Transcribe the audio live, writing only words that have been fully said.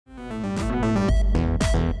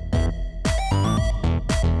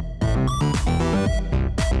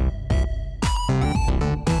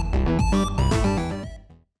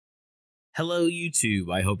Hello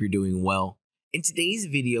YouTube, I hope you're doing well. In today's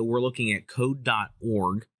video, we're looking at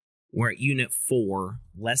code.org. We're at Unit 4,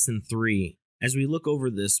 Lesson 3. As we look over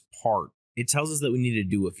this part, it tells us that we need to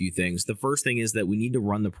do a few things. The first thing is that we need to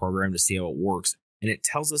run the program to see how it works, and it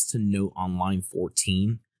tells us to note on line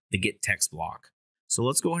 14 the get text block. So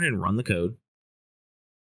let's go ahead and run the code.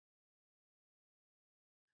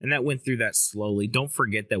 And that went through that slowly. Don't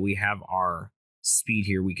forget that we have our speed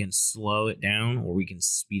here. We can slow it down or we can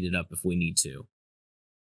speed it up if we need to.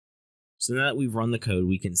 So now that we've run the code,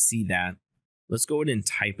 we can see that. Let's go ahead and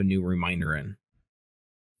type a new reminder in.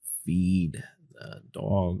 Feed the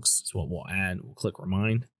dogs is what we'll add. We'll click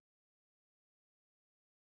remind.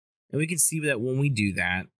 And we can see that when we do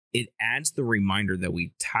that, it adds the reminder that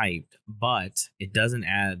we typed, but it doesn't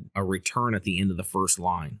add a return at the end of the first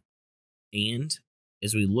line. And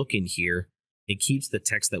as we look in here, it keeps the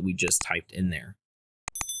text that we just typed in there.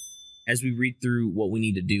 As we read through what we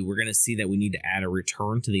need to do, we're going to see that we need to add a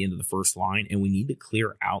return to the end of the first line, and we need to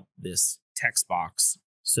clear out this text box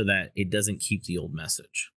so that it doesn't keep the old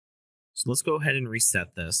message. So let's go ahead and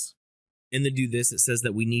reset this. And to do this, it says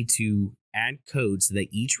that we need to add code so that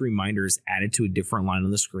each reminder is added to a different line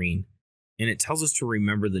on the screen. And it tells us to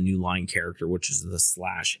remember the new line character, which is the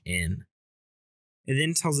 /n. It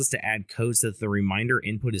then tells us to add code so that the reminder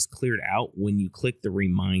input is cleared out when you click the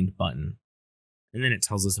remind button. And then it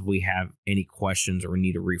tells us if we have any questions or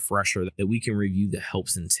need a refresher that we can review the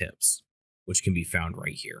helps and tips, which can be found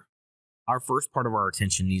right here. Our first part of our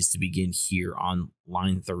attention needs to begin here on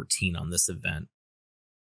line 13 on this event.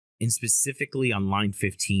 And specifically on line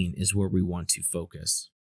 15 is where we want to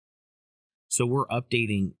focus. So we're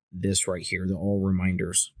updating this right here, the all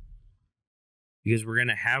reminders, because we're going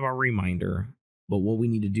to have our reminder. But what we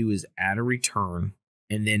need to do is add a return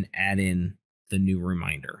and then add in the new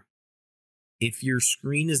reminder. If your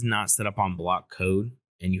screen is not set up on block code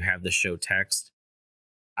and you have the show text,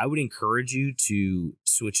 I would encourage you to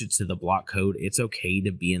switch it to the block code. It's okay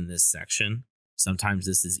to be in this section. Sometimes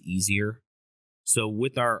this is easier. So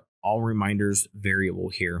with our all reminders variable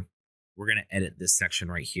here, we're going to edit this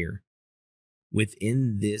section right here.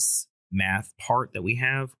 Within this math part that we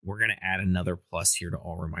have, we're going to add another plus here to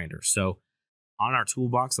all reminders. So on our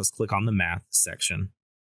toolbox, let's click on the math section.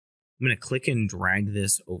 I'm going to click and drag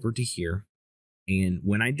this over to here. And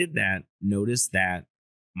when I did that, notice that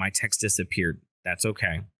my text disappeared. That's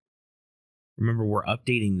okay. Remember, we're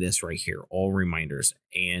updating this right here, all reminders.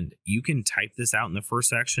 And you can type this out in the first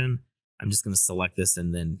section. I'm just going to select this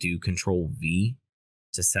and then do Control V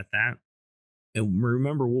to set that. And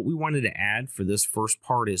remember, what we wanted to add for this first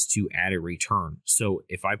part is to add a return. So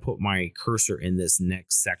if I put my cursor in this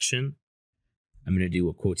next section, I'm going to do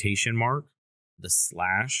a quotation mark, the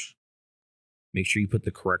slash, make sure you put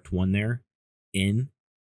the correct one there, in,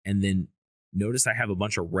 and then notice I have a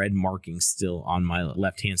bunch of red markings still on my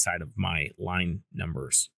left-hand side of my line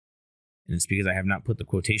numbers. And it's because I have not put the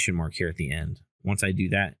quotation mark here at the end. Once I do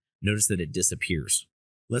that, notice that it disappears.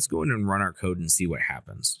 Let's go in and run our code and see what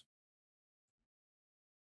happens.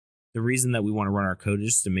 The reason that we want to run our code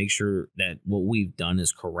is to make sure that what we've done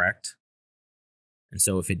is correct. And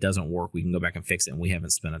so if it doesn't work, we can go back and fix it, and we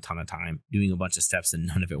haven't spent a ton of time doing a bunch of steps and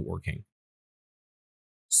none of it working.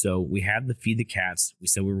 So we have the feed the cats. We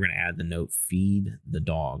said we were going to add the note feed the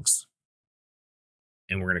dogs.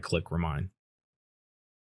 And we're going to click remind.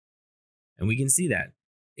 And we can see that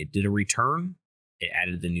it did a return. It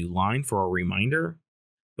added the new line for our reminder.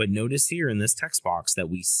 But notice here in this text box that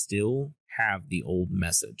we still have the old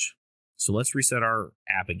message. So let's reset our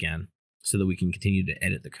app again so that we can continue to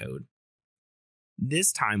edit the code.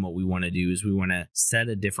 This time, what we want to do is we want to set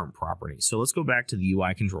a different property. So let's go back to the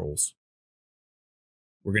UI controls.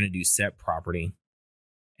 We're going to do set property.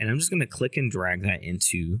 And I'm just going to click and drag that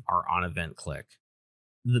into our on event click.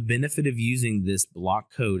 The benefit of using this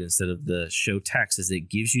block code instead of the show text is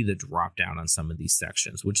it gives you the drop down on some of these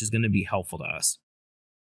sections, which is going to be helpful to us.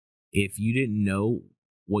 If you didn't know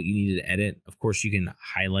what you needed to edit, of course, you can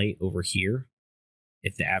highlight over here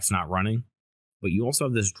if the app's not running. But you also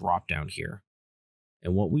have this drop down here.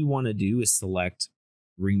 And what we want to do is select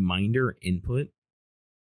reminder input.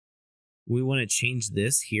 We want to change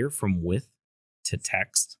this here from width to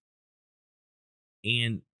text.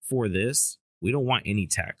 And for this, we don't want any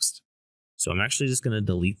text. So I'm actually just going to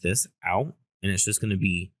delete this out, and it's just going to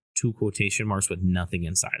be 2 quotation marks with nothing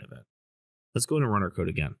inside of it. Let's go ahead and run our code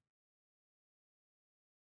again.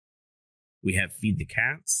 We have feed the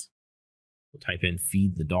cats. We'll type in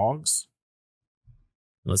feed the dogs.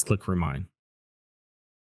 Let's click remind.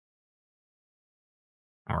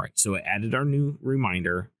 All right, so it added our new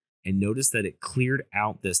reminder, and notice that it cleared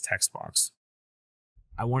out this text box.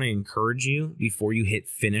 I want to encourage you before you hit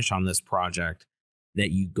finish on this project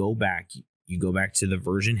that you go back to the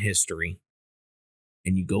version history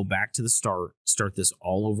and you go back to the start this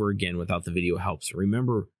all over again without the video helps.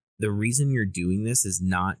 Remember, the reason you're doing this is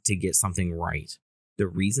not to get something right. The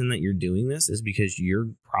reason that you're doing this is because you're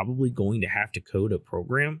probably going to have to code a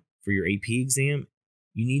program for your AP exam.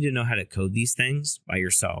 You need to know how to code these things by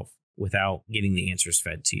yourself without getting the answers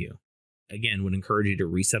fed to you. Again, would encourage you to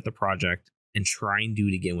reset the project and try and do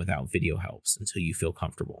it again without video helps until you feel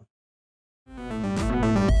comfortable.